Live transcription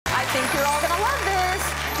think you're all going to love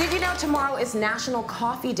this. Did you know tomorrow is National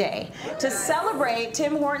Coffee Day? To celebrate,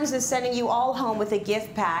 Tim Hortons is sending you all home with a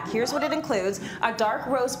gift pack. Here's what it includes: a dark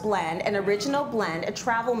roast blend, an original blend, a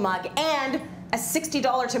travel mug, and a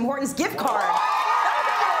 $60 Tim Hortons gift card. That'll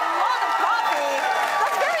get you a lot of coffee.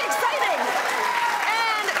 That's very exciting.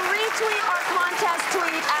 And retweet our contest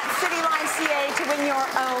tweet at CityLineCA to win your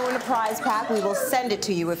own prize pack. We will send it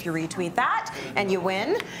to you if you retweet that, and you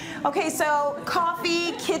win. Okay, so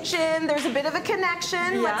coffee, kitchen, there's a bit of a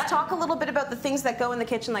connection. Yeah. Let's talk a little bit about the things that go in the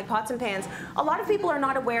kitchen, like pots and pans. A lot of people are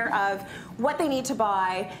not aware of what they need to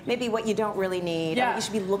buy, maybe what you don't really need, and what you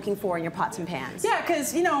should be looking for in your pots and pans. Yeah,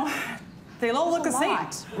 because, you know, they all look the same.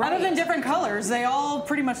 Right. Other than different colors, they all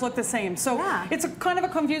pretty much look the same. So it's a kind of a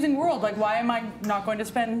confusing world. Like, why am I not going to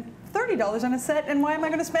spend $30 on a set, and why am I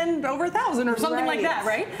going to spend over $1,000 or something like that,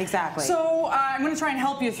 right? Exactly. So I'm going to try and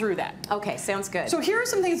help you through that. Okay, sounds good. So here are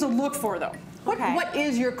some things to look for, though. What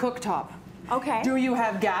is your cooktop? Okay. Do you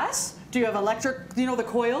have gas? Do you have electric, you know, the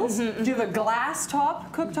coils? Do you have a glass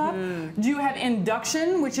top cooktop? Do you have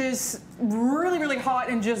induction, which is really, really hot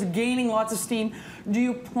and just gaining lots of steam? Do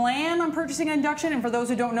you plan on purchasing induction? And for those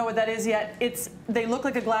who don't know what that is yet, they look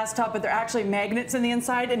like a glass top, but they're actually magnets in the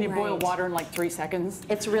inside, and you boil water in like 3 seconds.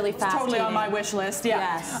 It's really fast. It's totally on my wish list,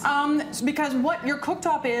 yeah. Yes. Because what your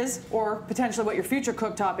cooktop is, or potentially what your future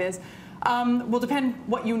cooktop is, will depend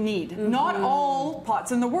what you need. Not all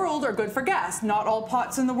pots in the world are good for gas. Not all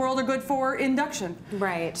pots in the world are good for induction.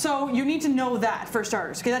 Right. So you need to know that for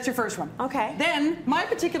starters. Okay, that's your first one. Okay. Then my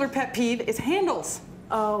particular pet peeve is handles.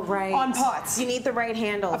 Oh, right. On pots. You need the right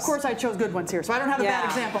handles. Of course I chose good ones here, so I don't have a bad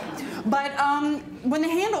example. But when the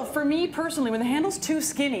handle, for me personally, when the handle's too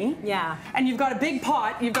skinny, and you've got a big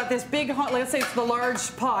pot, you've got this big, let's say it's the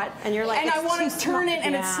large pot, and you're like, and I want to turn it,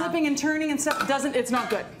 and it's slipping and turning and stuff, it's not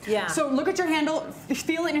good. Yeah. So look at your handle,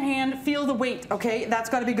 feel it in your hand, feel the weight, okay? That's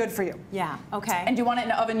got to be good for you. Yeah, okay. And do you want it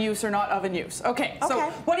in oven use or not oven use? Okay, so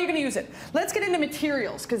what are you going to use it? Let's get into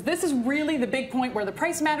materials, because this is really the big point where the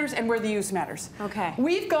price matters and where the use matters. Okay.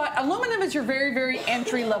 We've got aluminum is your very, very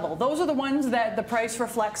entry level. Those are the ones that the price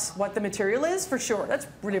reflects what the material is, for sure. That's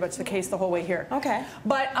pretty much the case the whole way here. Okay.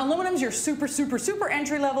 But aluminum's your super, super, super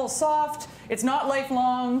entry level, soft. It's not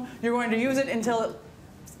lifelong. You're going to use it until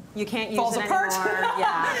it falls apart.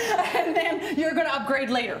 And then you're going to upgrade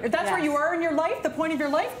later. If that's where you are in your life, the point of your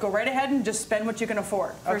life, go right ahead and just spend what you can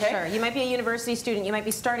afford. For sure. You might be a university student. You might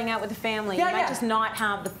be starting out with a family. You might just not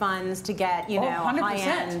have the funds to get, you know, a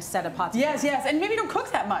high-end set of pots. Yes, yes. And maybe you don't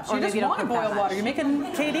cook that much. Or you just want to boil water. You're making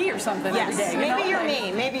KD or something every day. Maybe you're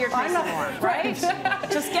me. Maybe you're Tracy Moore, right?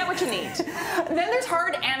 Just get what you need. Then there's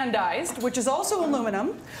hard anodized, which is also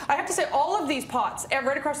aluminum. I have to say, all of these pots,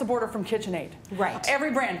 right across the border from KitchenAid. Right.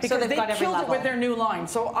 Every brand. Because they killed it with their new line.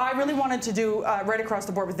 So I really wanted to do right across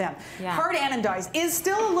the board with them. Hard anodized is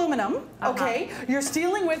still aluminum, okay? You're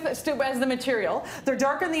steeling with as the material. They're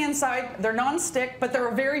dark on the inside, they're non-stick, but they're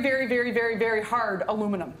a very, very, very, very, very hard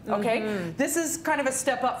aluminum, okay? This is kind of a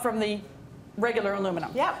step up from the regular aluminum.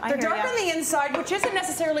 Yeah, they're dark on the inside, which isn't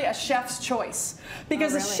necessarily a chef's choice.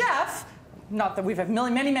 Because a chef, not that we've had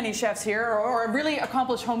many, many chefs here, or a really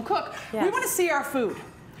accomplished home cook, we want to see our food.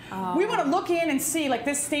 We want to look in and see, like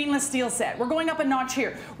this stainless steel set. We're going up a notch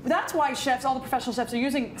here. That's why chefs, all the professional chefs, are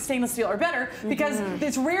using stainless steel or better, because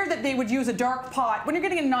it's rare that they would use a dark pot. When you're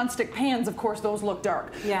getting in non-stick pans, of course, those look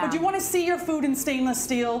dark. But you want to see your food in stainless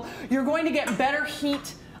steel. You're going to get better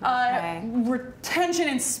heat. Retention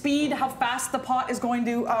and speed, how fast the pot is going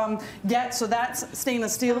to get, so that's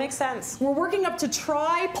stainless steel. That makes sense. We're working up to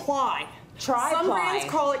tri-ply. Some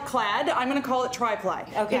brands call it clad. I'm going to call it tri-ply.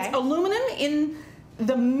 It's aluminum in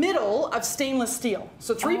the middle of stainless steel.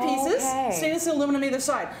 So 3 pieces, stainless steel, aluminum either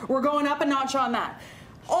side. We're going up a notch on that.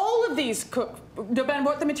 All of these depending on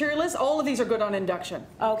what the material is, all of these are good on induction.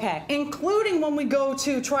 Okay. Including when we go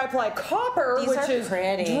to tri-ply copper, which is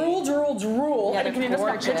drool, drool, drool. Yeah, and can you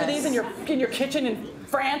just picture these in your kitchen in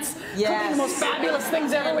France? Cooking the most fabulous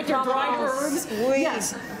things ever with your dried herbs.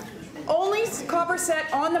 Yes. Only copper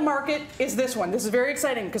set on the market is this one. This is very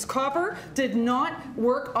exciting because copper did not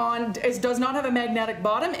work on, does not have a magnetic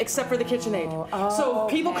bottom except for the KitchenAid. So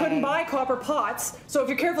people couldn't buy copper pots. So if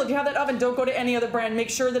you're careful, if you have that oven, don't go to any other brand. Make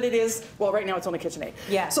sure that it is, well, right now it's only KitchenAid.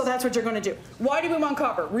 Yes. So that's what you're going to do. Why do we want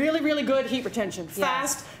copper? Really, really good heat retention.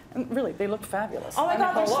 Fast. And really, they look fabulous. Oh my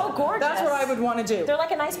God, they're so gorgeous. That's what I would want to do. They're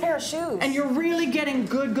like a nice pair of shoes. And you're really getting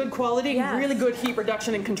good quality, and really good heat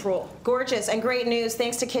reduction and control. Gorgeous, and great news.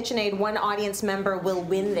 Thanks to KitchenAid, one audience member will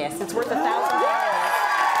win this. It's worth $1,000. The entire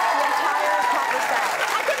copper set.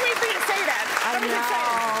 I couldn't wait for you to say that. I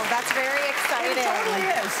know. That's very exciting. exciting. It totally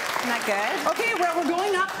is. Isn't that good? Okay, well,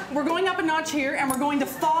 we're going up a notch here, and we're going to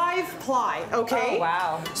 5-ply, okay? Oh,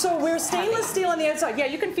 wow. So we're stainless steel on the outside. Yeah,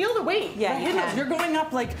 you can feel the weight. Yeah, you can. You're going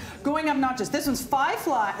up notches. This one's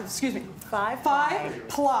 5-ply, excuse me.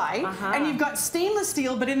 5-ply. And you've got stainless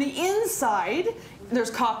steel, but in the inside,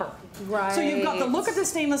 there's copper. Right. So you've got the look of the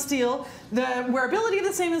stainless steel, the wearability of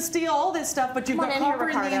the stainless steel, all this stuff, but you've got copper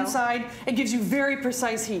in the inside. It gives you very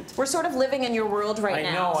precise heat. We're sort of living in your world right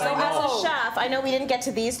now. So as a chef, I know we didn't get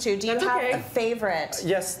to these two. Do you have a favorite?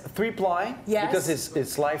 Yes, 3-ply. Yes. Because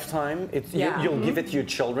it's lifetime. You'll give it to your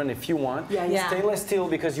children if you want. Stainless steel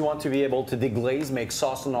because you want to be able to deglaze, make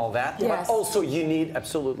sauce and all that. But also you need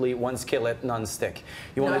absolutely one skillet non-stick.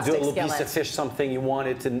 You want to do a little piece of fish, something you want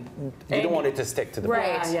it to. You don't want it to stick to the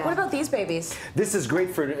right. What about these babies? This is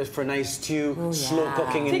great for nice stew, slow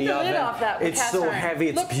cooking in the oven. Take the lid off that. It's so heavy.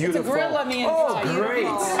 It's beautiful. It's a grill on the inside. Oh, great!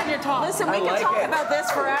 Listen, we can talk about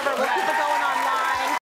this forever. We'll keep it going.